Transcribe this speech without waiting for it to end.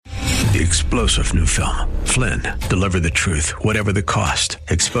The explosive new film, Flynn, deliver the truth, whatever the cost,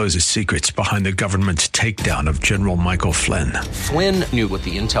 exposes secrets behind the government's takedown of General Michael Flynn. Flynn knew what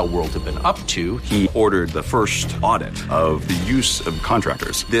the intel world had been up to. He ordered the first audit of the use of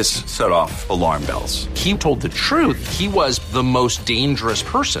contractors. This set off alarm bells. He told the truth. He was the most dangerous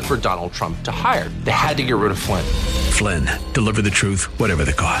person for Donald Trump to hire. They had to get rid of Flynn. Flynn, deliver the truth, whatever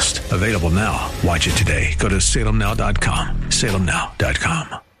the cost. Available now. Watch it today. Go to salemnow.com.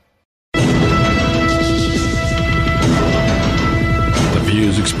 salemnow.com. The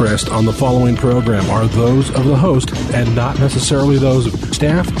views expressed on the following program are those of the host and not necessarily those of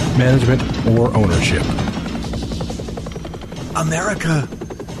staff, management, or ownership. America,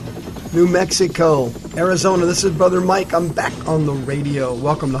 New Mexico, Arizona. This is Brother Mike. I'm back on the radio.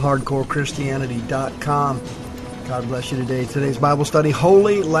 Welcome to HardcoreChristianity.com. God bless you today. Today's Bible study,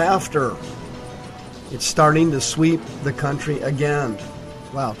 Holy Laughter. It's starting to sweep the country again.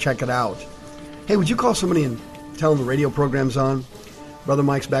 Wow, check it out. Hey, would you call somebody and tell them the radio program's on? Brother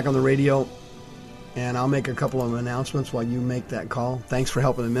Mike's back on the radio, and I'll make a couple of announcements while you make that call. Thanks for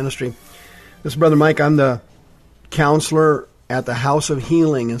helping the ministry. This is Brother Mike. I'm the counselor at the House of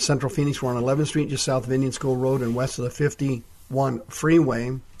Healing in Central Phoenix. We're on 11th Street, just south of Indian School Road and west of the 51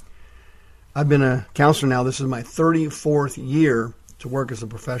 freeway. I've been a counselor now. This is my 34th year to work as a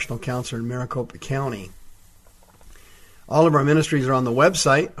professional counselor in Maricopa County. All of our ministries are on the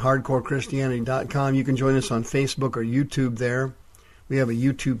website, hardcorechristianity.com. You can join us on Facebook or YouTube there. We have a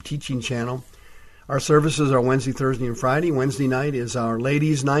YouTube teaching channel. Our services are Wednesday, Thursday, and Friday. Wednesday night is our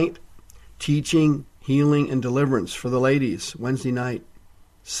ladies' night, teaching, healing, and deliverance for the ladies. Wednesday night,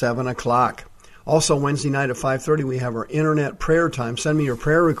 7 o'clock. Also, Wednesday night at 5:30, we have our internet prayer time. Send me your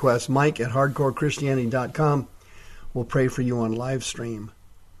prayer requests, Mike at hardcorechristianity.com. We'll pray for you on live stream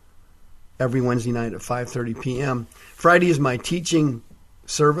every Wednesday night at 5:30 p.m. Friday is my teaching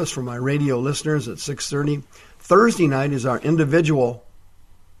service for my radio listeners at 6:30. Thursday night is our individual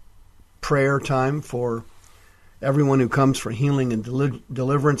prayer time for everyone who comes for healing and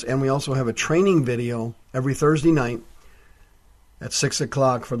deliverance. And we also have a training video every Thursday night at 6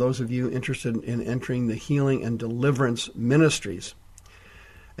 o'clock for those of you interested in entering the healing and deliverance ministries.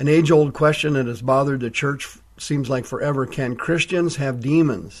 An age-old question that has bothered the church seems like forever. Can Christians have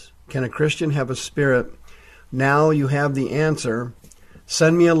demons? Can a Christian have a spirit? Now you have the answer.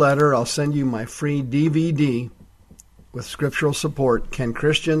 Send me a letter. I'll send you my free DVD with scriptural support. Can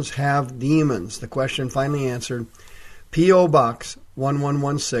Christians have demons? The question finally answered. P.O. Box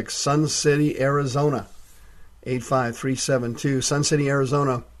 1116, Sun City, Arizona, 85372. Sun City,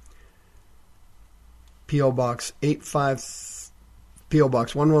 Arizona, P.O. Box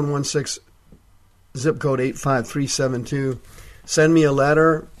 1116, zip code 85372. Send me a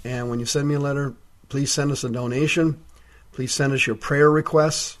letter, and when you send me a letter, please send us a donation. Please send us your prayer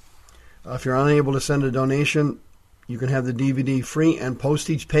requests. If you're unable to send a donation, you can have the DVD free and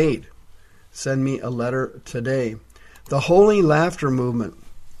postage paid. Send me a letter today. The Holy Laughter movement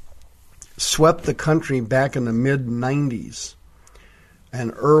swept the country back in the mid-90s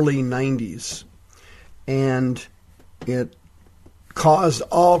and early 90s. And it caused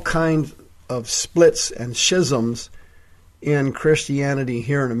all kinds of splits and schisms in Christianity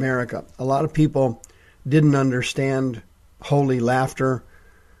here in America. A lot of people didn't understand holy laughter,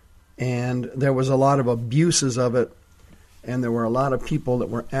 and there was a lot of abuses of it, and there were a lot of people that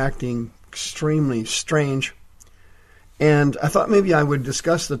were acting extremely strange. And I thought maybe I would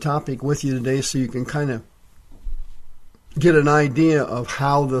discuss the topic with you today so you can kind of get an idea of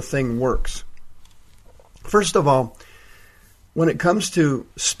how the thing works. First of all, when it comes to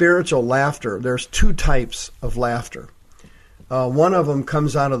spiritual laughter, there's two types of laughter. One of them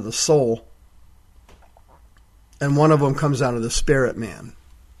comes out of the soul, and one of them comes out of the spirit man.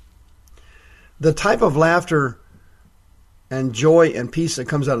 The type of laughter and joy and peace that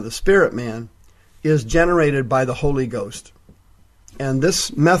comes out of the spirit man is generated by the Holy Ghost. And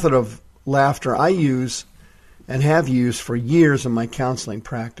this method of laughter I use and have used for years in my counseling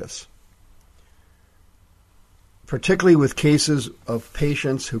practice, particularly with cases of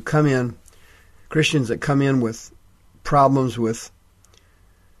patients who come in, Christians that come in with problems with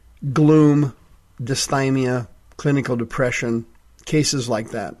gloom, dysthymia, clinical depression, cases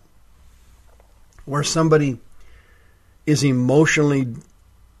like that, where somebody is emotionally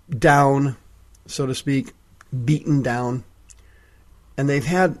down, so to speak, beaten down, and they've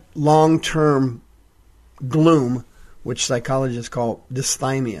had long-term gloom, which psychologists call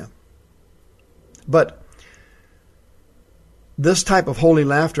dysthymia. But this type of holy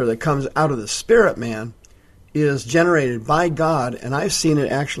laughter that comes out of the spirit man is generated by God, and I've seen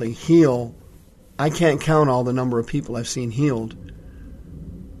it actually heal. I can't count all the number of people I've seen healed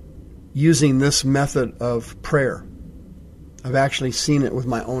using this method of prayer. I've actually seen it with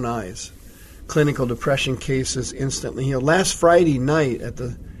my own eyes. Clinical depression cases instantly healed. Last Friday night at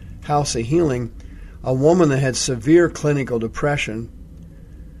the House of Healing, a woman that had severe clinical depression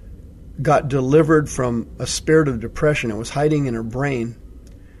got delivered from a spirit of depression. It was hiding in her brain,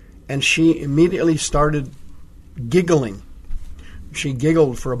 and she immediately started giggling. She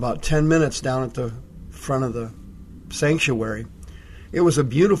giggled for about 10 minutes down at the front of the sanctuary. It was a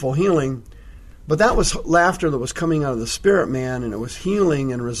beautiful healing, but that was laughter that was coming out of the spirit man, and it was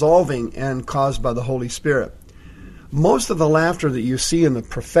healing and resolving and caused by the Holy Spirit. Most of the laughter that you see in the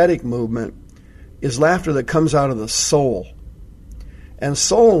prophetic movement is laughter that comes out of the soul. And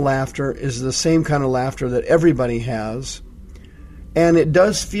soul laughter is the same kind of laughter that everybody has, and it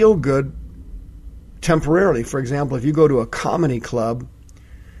does feel good temporarily. For example, if you go to a comedy club,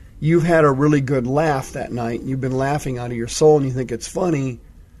 you've had a really good laugh that night, and you've been laughing out of your soul, and you think it's funny,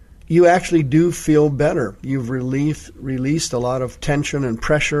 you actually do feel better. You've released a lot of tension and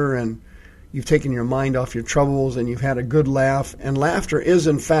pressure, and you've taken your mind off your troubles, and you've had a good laugh. And laughter is,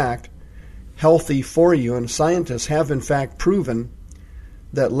 in fact, healthy for you, and scientists have, in fact, proven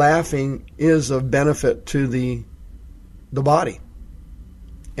that laughing is of benefit to the body,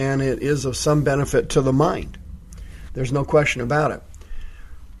 and it is of some benefit to the mind. There's no question about it.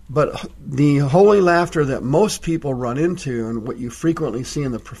 But the holy laughter that most people run into, and what you frequently see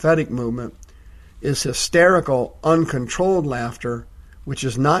in the prophetic movement, is hysterical, uncontrolled laughter, which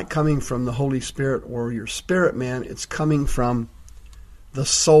is not coming from the Holy Spirit or your spirit man. It's coming from the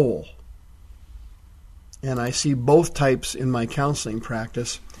soul. And I see both types in my counseling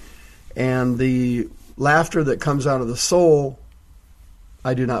practice. And the laughter that comes out of the soul,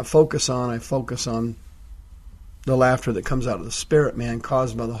 I do not focus on. I focus on the laughter that comes out of the spirit man,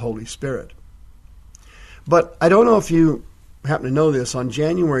 caused by the Holy Spirit. But I don't know if you happen to know this. On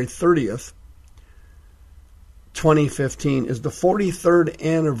January 30th, 2015, is the 43rd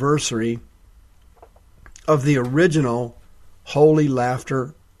anniversary of the original Holy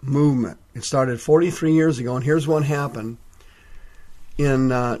Laughter movement. It started 43 years ago, and here's what happened. In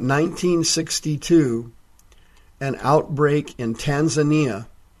 1962, an outbreak in Tanzania,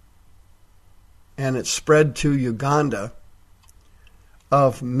 and it spread to Uganda,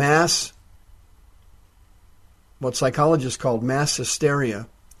 of what psychologists call mass hysteria,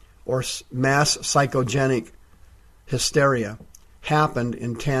 or mass psychogenic hysteria, happened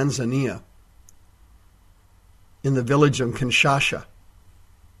in Tanzania, in the village of Kinshasa.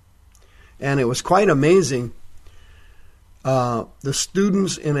 And it was quite amazing. The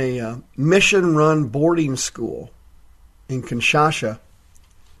students in a mission-run boarding school in Kinshasa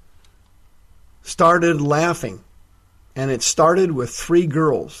started laughing. And it started with three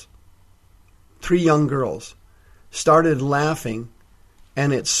young girls, started laughing,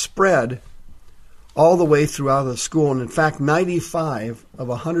 and it spread all the way throughout the school. And in fact, 95 of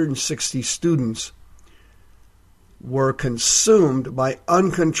 160 students were consumed by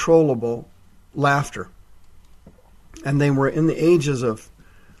uncontrollable laughter. And they were in the ages of,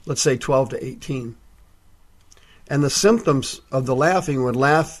 let's say, 12 to 18. And the symptoms of the laughing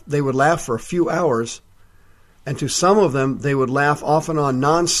they would laugh for a few hours, and to some of them, they would laugh off and on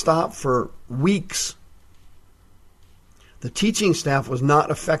nonstop for weeks. The teaching staff was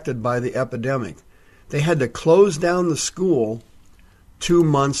not affected by the epidemic. They had to close down the school 2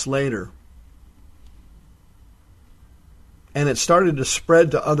 months later. And it started to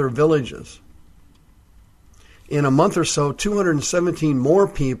spread to other villages. In a month or so, 217 more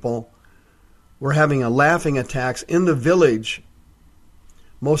people were having laughing attacks in the village.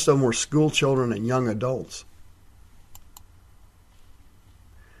 Most of them were school children and young adults.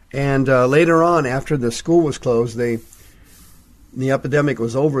 And later on, after the school was closed, the epidemic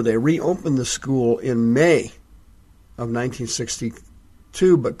was over. They reopened the school in May of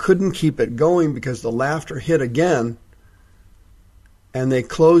 1962, but couldn't keep it going because the laughter hit again, and they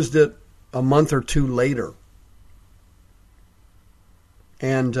closed it a month or two later.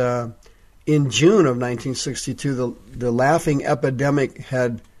 And in June of 1962, the laughing epidemic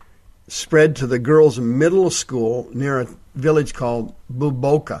had spread to the girls' middle school near a village called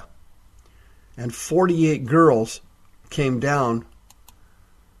Buboka. And 48 girls came down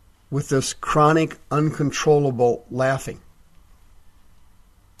with this chronic, uncontrollable laughing.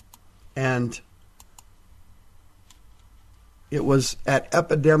 And it was at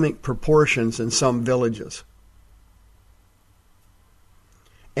epidemic proportions in some villages.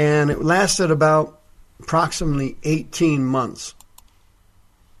 And it lasted about approximately 18 months.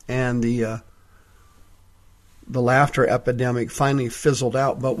 And the laughter epidemic finally fizzled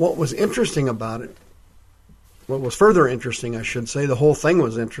out. But what was interesting about it, what was further interesting, I should say, the whole thing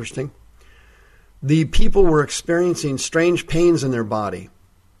was interesting, the people were experiencing strange pains in their body.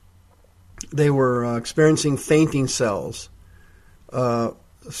 They were experiencing fainting spells, and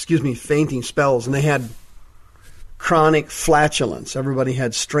they had chronic flatulence. Everybody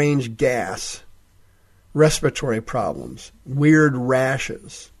had strange gas, respiratory problems, weird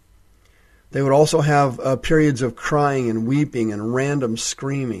rashes. They would also have periods of crying and weeping and random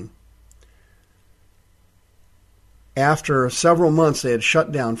screaming. After several months, they had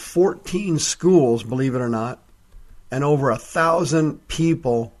shut down 14 schools, believe it or not, and over 1,000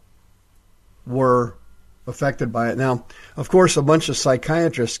 people were affected by it. Now, of course, a bunch of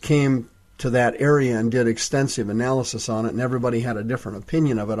psychiatrists came to that area and did extensive analysis on it, and everybody had a different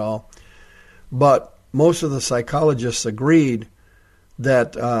opinion of it all. But most of the psychologists agreed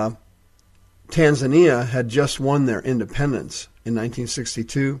that Tanzania had just won their independence in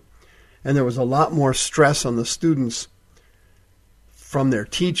 1962, and there was a lot more stress on the students from their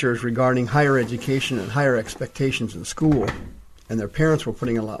teachers regarding higher education and higher expectations in school, and their parents were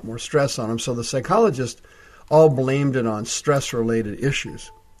putting a lot more stress on them. So the psychologists all blamed it on stress-related issues.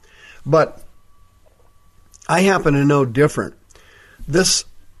 But I happen to know different. This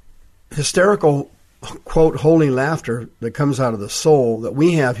hysterical, quote, holy laughter that comes out of the soul that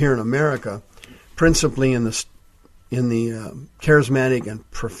we have here in America, principally in the charismatic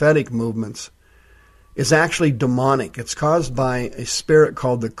and prophetic movements, is actually demonic. It's caused by a spirit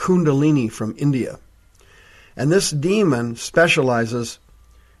called the Kundalini from India. And this demon specializes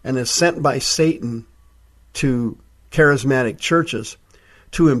and is sent by Satan to charismatic churches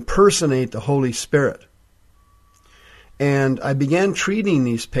to impersonate the Holy Spirit. And I began treating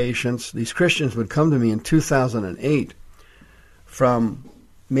these patients. These Christians would come to me in 2008 from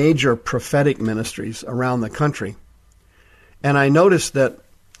major prophetic ministries around the country. And I noticed that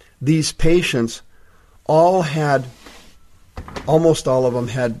these patients almost all of them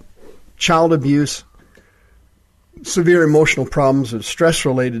had child abuse, severe emotional problems, and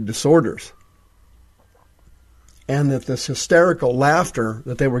stress-related disorders. And that this hysterical laughter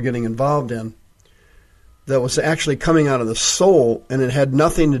that they were getting involved in, that was actually coming out of the soul, and it had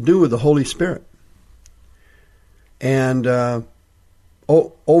nothing to do with the Holy Spirit. And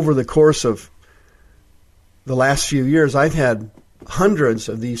over the course of the last few years, I've had hundreds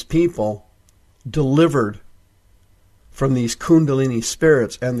of these people delivered from these Kundalini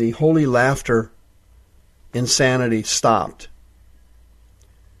spirits, and the holy laughter insanity stopped.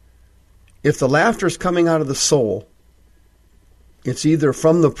 If the laughter is coming out of the soul, it's either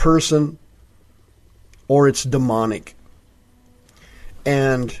from the person or it's demonic.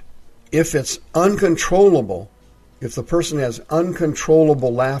 And if it's uncontrollable, if the person has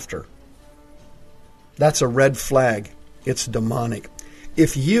uncontrollable laughter, that's a red flag. It's demonic.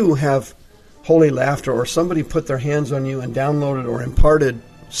 If you have holy laughter, or somebody put their hands on you and downloaded or imparted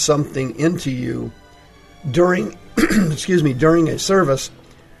something into you during during a service,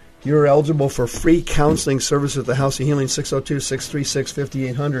 you're eligible for free counseling service at the House of Healing,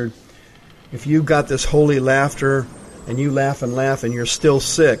 602-636-5800. If you've got this holy laughter and you laugh and you're still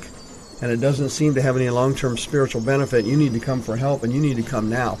sick and it doesn't seem to have any long-term spiritual benefit, you need to come for help, and you need to come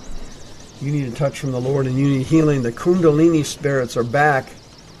now. You need a touch from the Lord, and you need healing. The Kundalini spirits are back.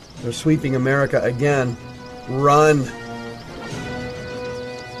 They're sweeping America again. Run.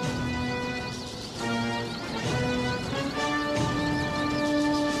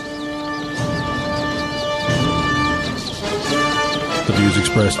 The views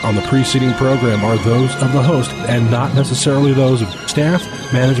expressed on the preceding program are those of the host and not necessarily those of staff,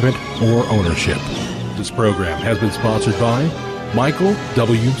 management, or ownership. This program has been sponsored by Michael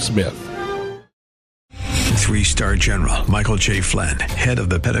W. Smith. 3-star General Michael J. Flynn, head of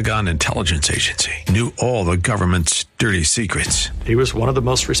the Pentagon Intelligence Agency, knew all the government's dirty secrets. He was one of the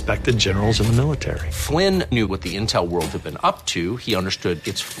most respected generals in the military. Flynn knew what the intel world had been up to. He understood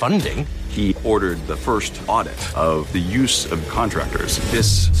its funding. He ordered the first audit of the use of contractors.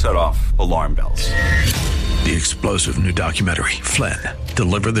 This set off alarm bells. The explosive new documentary, Flynn,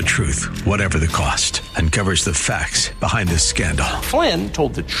 Deliver the Truth, Whatever the Cost, uncovers the facts behind this scandal. Flynn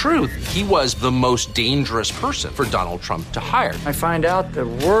told the truth. He was the most dangerous person for Donald Trump to hire. I find out the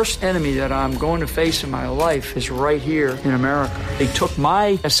worst enemy that I'm going to face in my life is right here in America. They took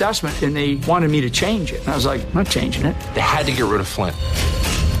my assessment and they wanted me to change it. And I was like, I'm not changing it. They had to get rid of Flynn.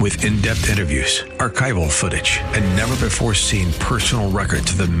 With in-depth interviews, archival footage, and never-before-seen personal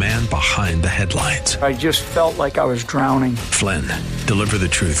records of the man behind the headlines. I just felt like I was drowning. Flynn, Deliver the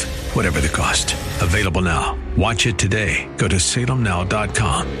Truth, Whatever the Cost. Available now. Watch it today. Go to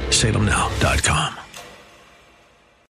salemnow.com. salemnow.com.